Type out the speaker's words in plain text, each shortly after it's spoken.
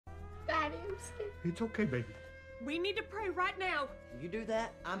Daddy, I'm scared. It's okay, baby. We need to pray right now. You do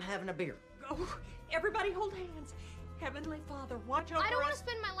that, I'm having a beer. Oh, everybody hold hands. Heavenly Father, watch over us. I don't want to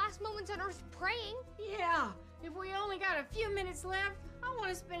spend my last moments on earth praying. Yeah, if we only got a few minutes left, I want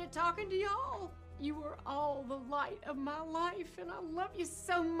to spend it talking to y'all. You were all the light of my life, and I love you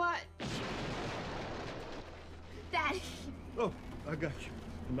so much. Daddy. Oh, I got you.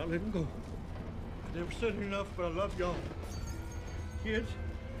 I'm not letting go. I never said it enough, but I love y'all. Kids,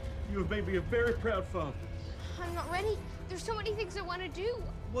 you have made me a very proud father. I'm not ready. There's so many things I want to do.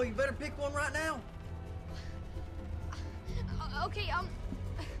 Well, you better pick one right now. Okay, I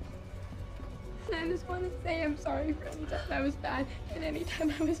just want to say I'm sorry for any time I was bad and any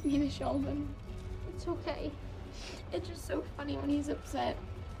time I was mean to Sheldon. It's okay. It's just so funny when he's upset.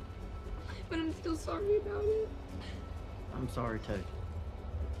 But I'm still sorry about it. I'm sorry, too.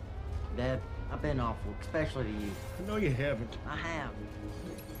 Dad, I've been awful, especially to you. I know you haven't. I have.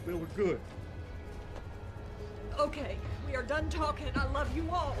 But we're good. Okay, we are done talking. I love you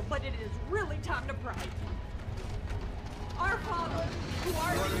all, but it is really time to pray. Our Father, who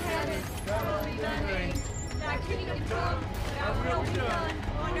art in heaven, hallowed be thy name. Thy kingdom come, thy will be done,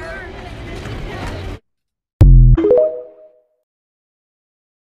 on earth